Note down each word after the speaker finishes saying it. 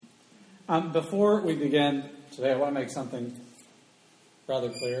Before we begin today, I want to make something rather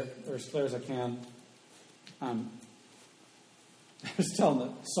clear, or as clear as I can. I was telling the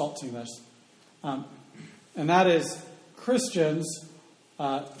SALT team this. And that is, Christians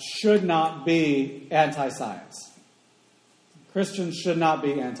should not be anti-science. Christians should not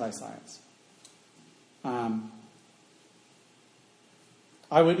be anti-science. I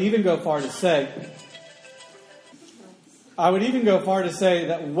would even go far to say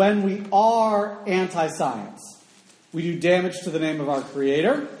that when we are anti-science, we do damage to the name of our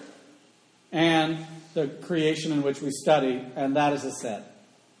Creator and the creation in which we study, and that is a sin.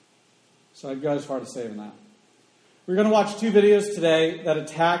 So I'd go as far to saying that. We're going to watch two videos today that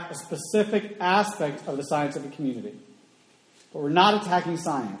attack a specific aspect of the scientific community. But we're not attacking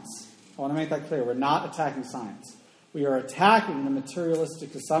science. I want to make that clear. We're not attacking science. We are attacking the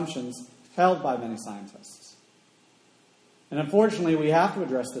materialistic assumptions held by many scientists. And unfortunately, we have to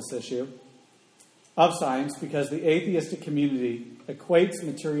address this issue of science because the atheistic community equates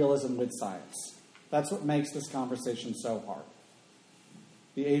materialism with science. That's what makes this conversation so hard.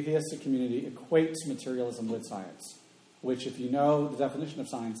 The atheistic community equates materialism with science, which, if you know the definition of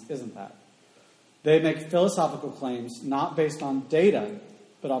science, isn't that. They make philosophical claims not based on data,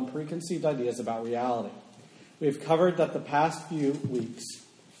 but on preconceived ideas about reality. We've covered that the past few weeks,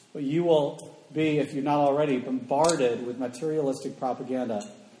 but you will be, if you're not already, bombarded with materialistic propaganda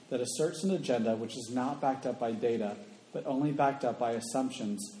that asserts an agenda which is not backed up by data, but only backed up by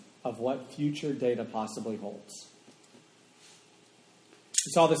assumptions of what future data possibly holds.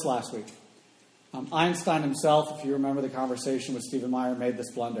 We saw this last week. Einstein himself, if you remember the conversation with Stephen Meyer, made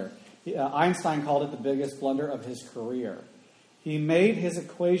this blunder. Einstein called it the biggest blunder of his career. He made his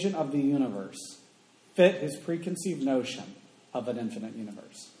equation of the universe fit his preconceived notion of an infinite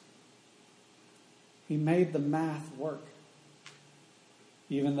universe. He made the math work,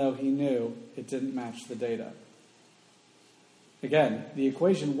 even though he knew it didn't match the data. Again, the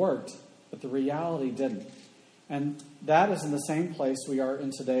equation worked, but the reality didn't. And that is in the same place we are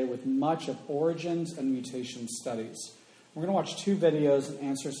in today with much of origins and mutation studies. We're going to watch two videos and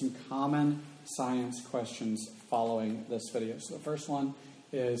answer some common science questions following this video. So the first one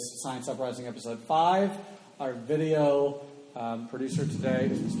is Science Uprising Episode 5. Our video producer today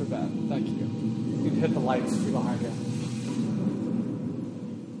is Mr. Ben. Thank you. You can hit the lights behind you.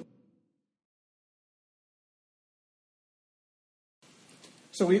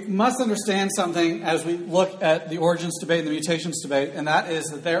 So we must understand something as we look at the origins debate and the mutations debate, and that is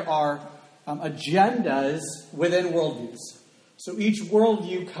that there are agendas within worldviews. So each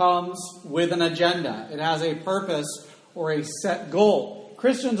worldview comes with an agenda. It has a purpose or a set goal.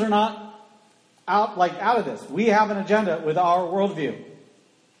 Christians are not out of this. We have an agenda with our worldview.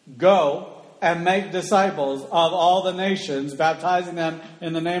 Go and make disciples of all the nations, baptizing them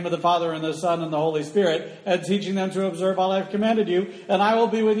in the name of the Father and the Son and the Holy Spirit, and teaching them to observe all I've commanded you, and I will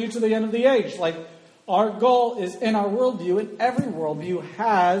be with you to the end of the age. Our goal is in our worldview, and every worldview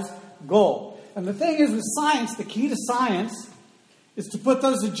has goal. And the thing is with science, the key to science is to put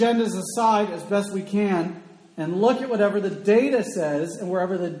those agendas aside as best we can and look at whatever the data says and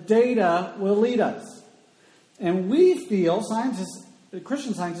wherever the data will lead us. And we feel,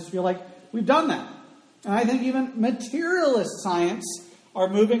 Christian scientists feel like we've done that. And I think even materialist science are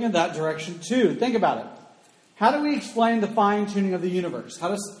moving in that direction too. Think about it. How do we explain the fine-tuning of the universe? How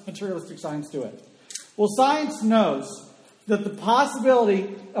does materialistic science do it? Well, science knows that the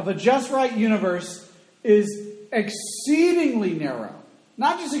possibility of a just right universe is exceedingly narrow.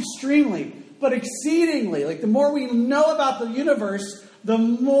 Not just extremely, but exceedingly. The more we know about the universe, the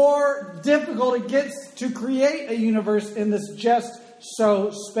more difficult it gets to create a universe in this just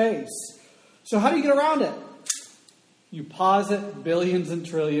so space. So how do you get around it? You posit billions and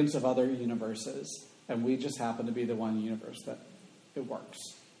trillions of other universes, and we just happen to be the one universe that it works.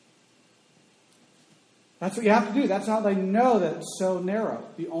 That's what you have to do. That's how they know that it's so narrow.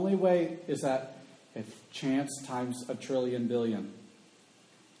 The only way is that if chance times a trillion billion,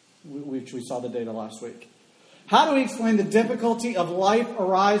 which we saw the data last week. How do we explain the difficulty of life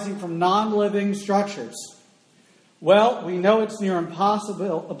arising from non-living structures? Well, we know it's near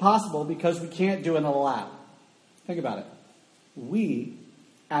impossible because we can't do it in a lab. Think about it. We,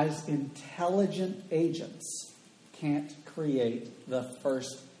 as intelligent agents, can't create the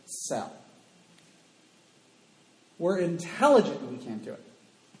first cell. We're intelligent and we can't do it.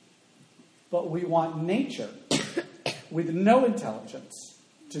 But we want nature with no intelligence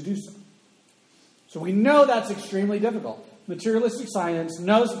to do so. So we know that's extremely difficult. Materialistic science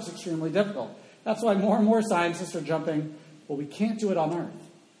knows it's extremely difficult. That's why more and more scientists are jumping, well, we can't do it on Earth.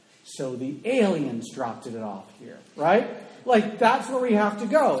 So the aliens dropped it off here, right? That's where we have to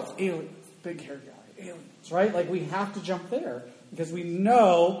go. Aliens. big hair guy, aliens, right? Like, we have to jump there because we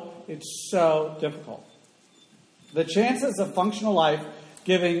know it's so difficult. The chances of functional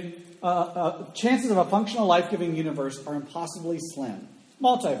life-giving universe are impossibly slim.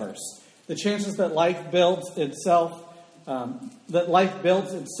 Multiverse. The chances that life builds itself from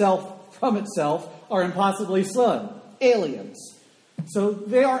itself are impossibly slim. Aliens. So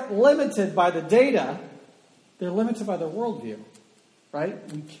they aren't limited by the data. They're limited by their worldview.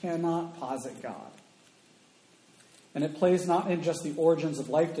 Right? We cannot posit God. And it plays not in just the origins of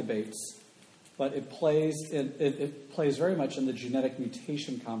life debates, but it plays very much in the genetic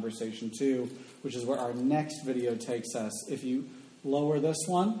mutation conversation too, which is where our next video takes us. If you lower this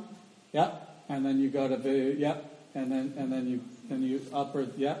one, yep, and then you go to video, yep, and then you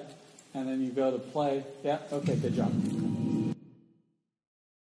upward, yep, and then you go to play, yep. Okay, good job.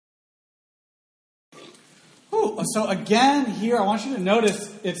 So again, here I want you to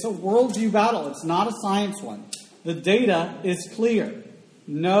notice it's a worldview battle. It's not a science one. The data is clear.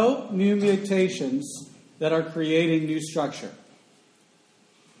 No new mutations that are creating new structure.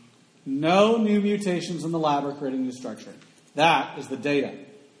 No new mutations in the lab are creating new structure. That is the data.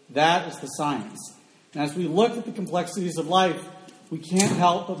 That is the science. And as we look at the complexities of life, we can't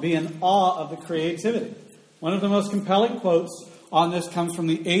help but be in awe of the creativity. One of the most compelling quotes on this comes from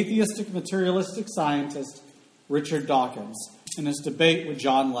the atheistic materialistic scientist Richard Dawkins in his debate with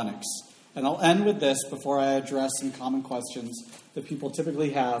John Lennox. And I'll end with this before I address some common questions that people typically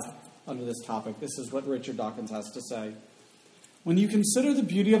have under this topic. This is what Richard Dawkins has to say. When you consider the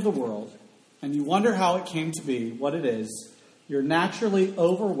beauty of the world and you wonder how it came to be what it is, you're naturally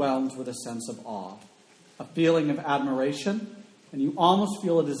overwhelmed with a sense of awe, a feeling of admiration, and you almost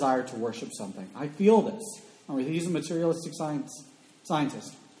feel a desire to worship something. I feel this. He's a materialistic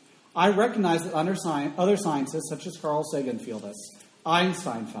scientist. I recognize that other scientists, such as Carl Sagan, feel this.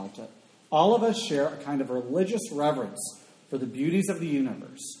 Einstein felt it. All of us share a kind of religious reverence for the beauties of the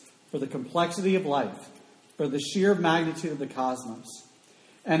universe, for the complexity of life, for the sheer magnitude of the cosmos.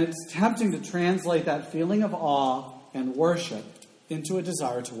 And it's tempting to translate that feeling of awe and worship into a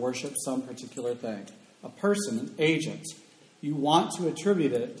desire to worship some particular thing, a person, an agent. You want to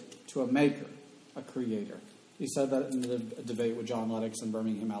attribute it to a maker, a creator. He said that in the debate with John Lennox in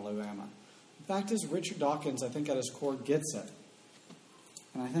Birmingham, Alabama. The fact is, Richard Dawkins, I think at his core, gets it.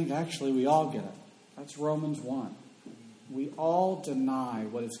 And I think actually we all get it. That's Romans 1. We all deny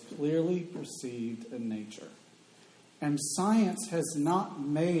what is clearly perceived in nature. And science has not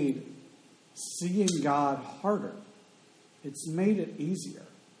made seeing God harder. It's made it easier.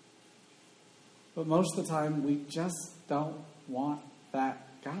 But most of the time, we just don't want that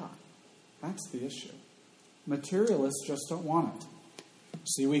God. That's the issue. Materialists just don't want it.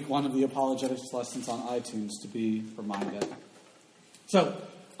 See week 1 of the apologetics lessons on iTunes to be reminded. So,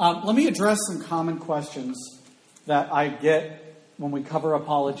 let me address some common questions that I get when we cover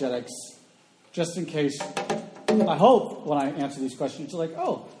apologetics, just in case. I hope when I answer these questions, you're like,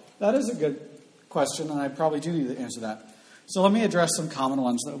 oh, that is a good question, and I probably do need to answer that. So let me address some common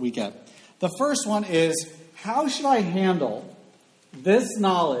ones that we get. The first one is, how should I handle this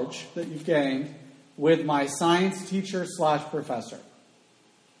knowledge that you've gained with my science teacher / professor?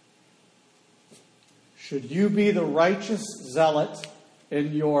 Should you be the righteous zealot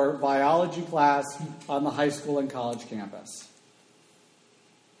in your biology class on the high school and college campus?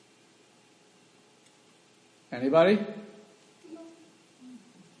 Anybody? No.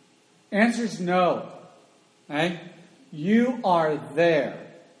 Answer's no. Okay? You are there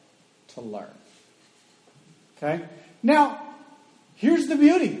to learn. Okay? Now, here's the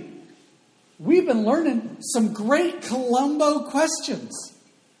beauty. We've been learning some great Columbo questions.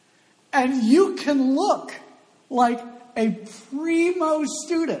 And you can look like a primo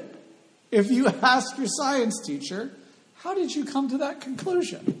student if you ask your science teacher, how did you come to that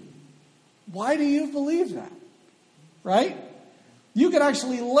conclusion? Why do you believe that? Right? You can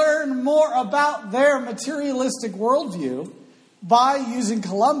actually learn more about their materialistic worldview by using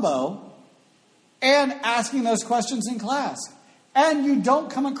Columbo and asking those questions in class. And you don't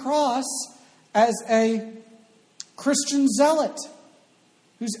come across as a Christian zealot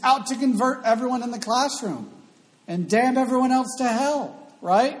who's out to convert everyone in the classroom and damn everyone else to hell,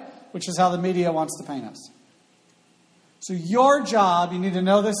 right? Which is how the media wants to paint us. So your job, you need to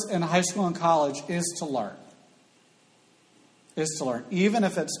know this in high school and college, is to learn. Is to learn. Even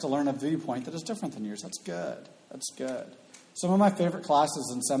if it's to learn a viewpoint that is different than yours. That's good. That's good. Some of my favorite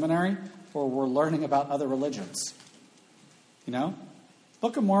classes in seminary where we're learning about other religions. You know?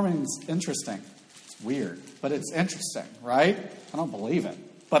 Book of Mormon is interesting. It's weird, but it's interesting, right? I don't believe it,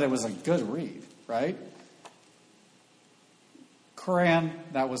 but it was a good read, right? Quran,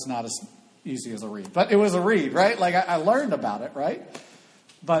 that was not as easy as a read. But it was a read, right? Like, I learned about it, right?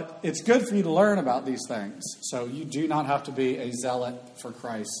 But it's good for you to learn about these things. So you do not have to be a zealot for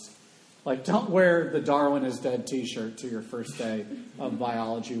Christ. Like, don't wear the Darwin is dead t-shirt to your first day of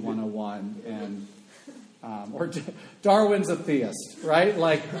Biology 101 and or Darwin's a theist, right?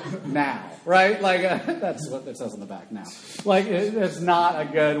 Like, now, right? Like, that's what it says on the back, now. Like, it's not a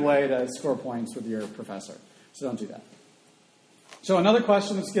good way to score points with your professor. So don't do that. So another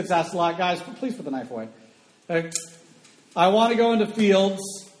question that gets asked a lot, guys, please put the knife away. Okay. I want to go into fields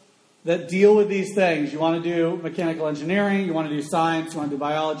that deal with these things. You want to do mechanical engineering, you want to do science, you want to do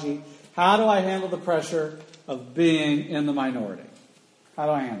biology. How do I handle the pressure of being in the minority? How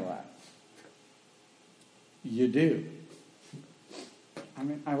do I handle that? You do. I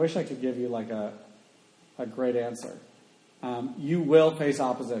mean, I wish I could give you like a great answer. You will face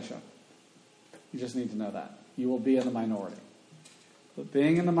opposition. You just need to know that. You will be in the minority. But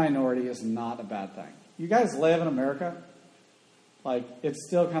being in the minority is not a bad thing. You guys live in America. Like, it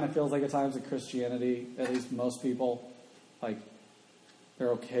still kind of feels like at times that Christianity, at least most people, like,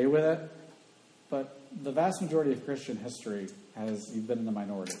 they're okay with it. But the vast majority of Christian history you've been in the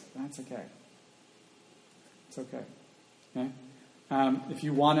minority. That's okay. It's okay. Okay? If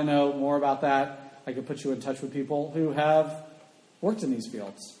you want to know more about that, I could put you in touch with people who have worked in these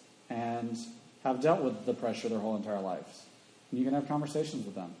fields and have dealt with the pressure their whole entire lives. And you can have conversations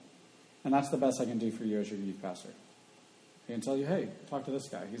with them. And that's the best I can do for you as your youth pastor. I can tell you, hey, talk to this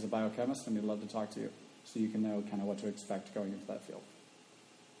guy. He's a biochemist, and he'd love to talk to you. So you can know kind of what to expect going into that field.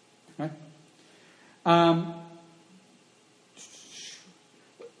 Okay?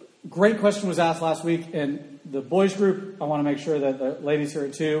 Great question was asked last week in the boys group. I want to make sure that the ladies hear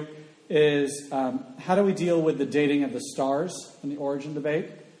it too. Is how do we deal with the dating of the stars in the origin debate?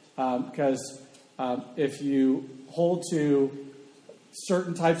 Because if you hold to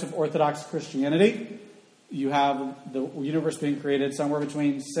certain types of Orthodox Christianity, you have the universe being created somewhere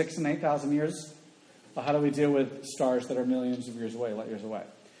between 6,000 and 8,000 years. How do we deal with stars that are millions of years away, light years away?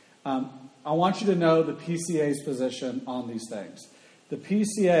 I want you to know the PCA's position on these things. The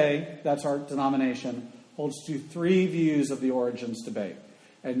PCA, that's our denomination, holds to 3 views of the origins debate.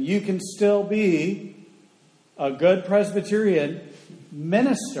 And you can still be a good Presbyterian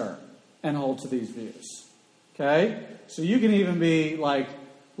minister and hold to these views. Okay? So you can even be like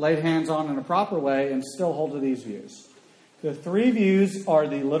laid hands on in a proper way and still hold to these views. The 3 views are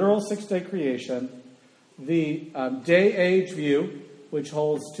the literal 6-day creation, the day-age view, which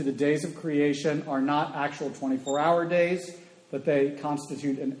holds to the days of creation are not actual 24-hour days, but they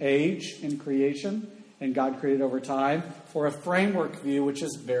constitute an age in creation, and God created over time, or a framework view, which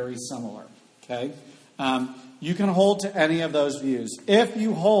is very similar. Okay? You can hold to any of those views. If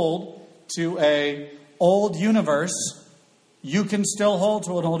you hold to an old universe, you can still hold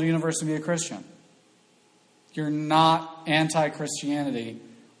to an old universe and be a Christian. You're not anti-Christianity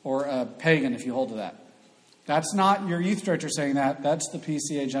or a pagan if you hold to that. That's not your youth director saying that. That's the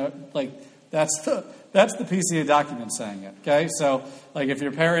PCA, that's the PCA document saying it. Okay, so if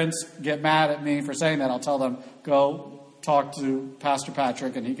your parents get mad at me for saying that, I'll tell them go talk to Pastor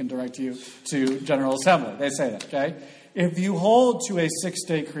Patrick and he can direct you to General Assembly. They say that. Okay, if you hold to a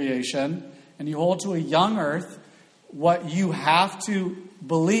 6-day creation and you hold to a young Earth, what you have to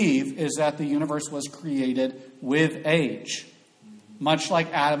believe is that the universe was created with age, much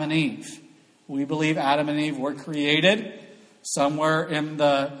like Adam and Eve. We believe Adam and Eve were created somewhere in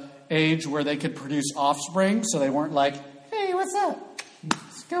the age where they could produce offspring, so they weren't like, hey, what's up?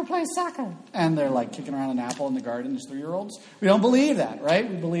 Let's go play soccer. And they're like kicking around an apple in the garden as 3-year-olds. We don't believe that, right?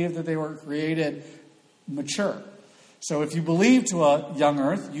 We believe that they were created mature. So if you believe to a young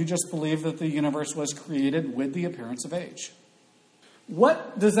Earth, you just believe that the universe was created with the appearance of age.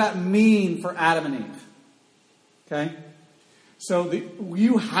 What does that mean for Adam and Eve? Okay? So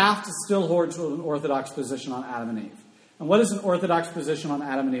you have to still hold to an orthodox position on Adam and Eve. And what does an orthodox position on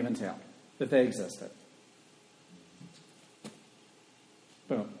Adam and Eve entail? That they existed.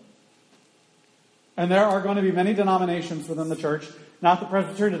 Boom. And there are going to be many denominations within the church, not the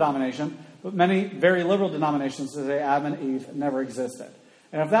Presbyterian denomination, but many very liberal denominations that say Adam and Eve never existed.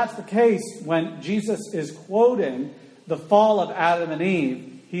 And if that's the case, when Jesus is quoting the fall of Adam and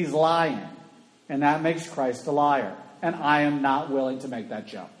Eve, he's lying. And that makes Christ a liar. And I am not willing to make that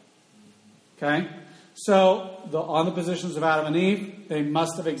jump. Okay? So, on the positions of Adam and Eve, they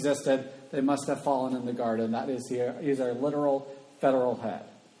must have existed. They must have fallen in the garden. That is, he is our literal federal head.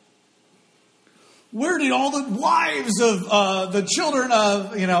 Where did all the wives of the children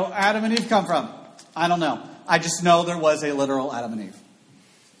of, Adam and Eve come from? I don't know. I just know there was a literal Adam and Eve.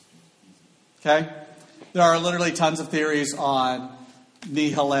 Okay? There are literally tons of theories on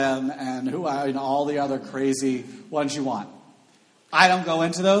Nehilim and all the other crazy ones you want. I don't go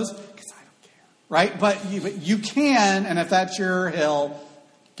into those because I don't care, right? But you can, and if that's your hill,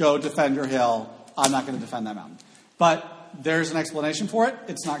 go defend your hill. I'm not going to defend that mountain. But there's an explanation for it.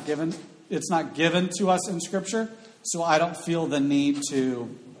 It's not given to us in Scripture, so I don't feel the need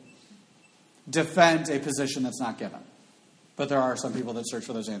to defend a position that's not given. But there are some people that search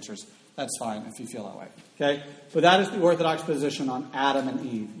for those answers. That's fine if you feel that way. Okay? But that is the Orthodox position on Adam and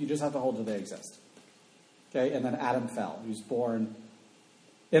Eve. You just have to hold that they exist. Okay? And then Adam fell. He was born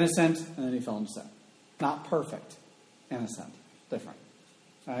innocent, and then he fell into sin. Not perfect. Innocent. Different.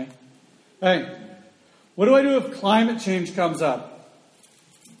 Okay? Hey, what do I do if climate change comes up?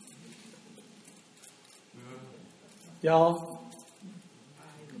 Y'all,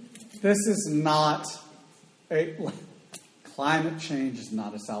 this is not climate change is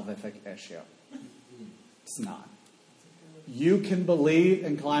not a salvific issue. It's not. You can believe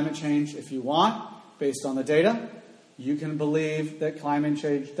in climate change if you want, based on the data. You can believe that climate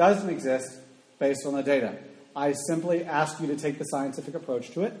change doesn't exist based on the data. I simply ask you to take the scientific approach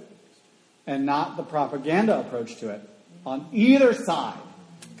to it and not the propaganda approach to it on either side,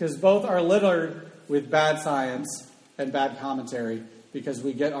 because both are littered with bad science and bad commentary, because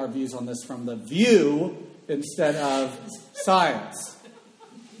we get our views on this from the view instead of science.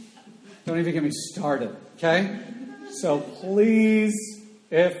 Don't even get me started, okay? So please,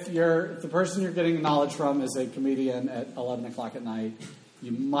 if the person you're getting knowledge from is a comedian at 11 o'clock at night,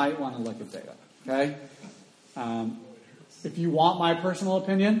 you might want to look at data, okay? If you want my personal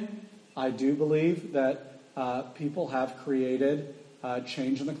opinion, I do believe that people have created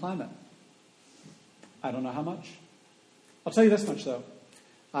change in the climate. I don't know how much. I'll tell you this much, though.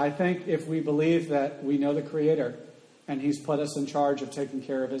 I think if we believe that we know the Creator and He's put us in charge of taking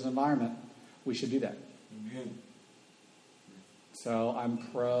care of His environment, we should do that. Amen. So I'm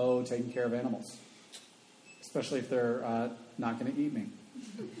pro taking care of animals, especially if they're not going to eat me.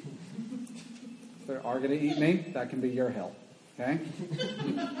 If they are going to eat me, that can be your hill. Okay?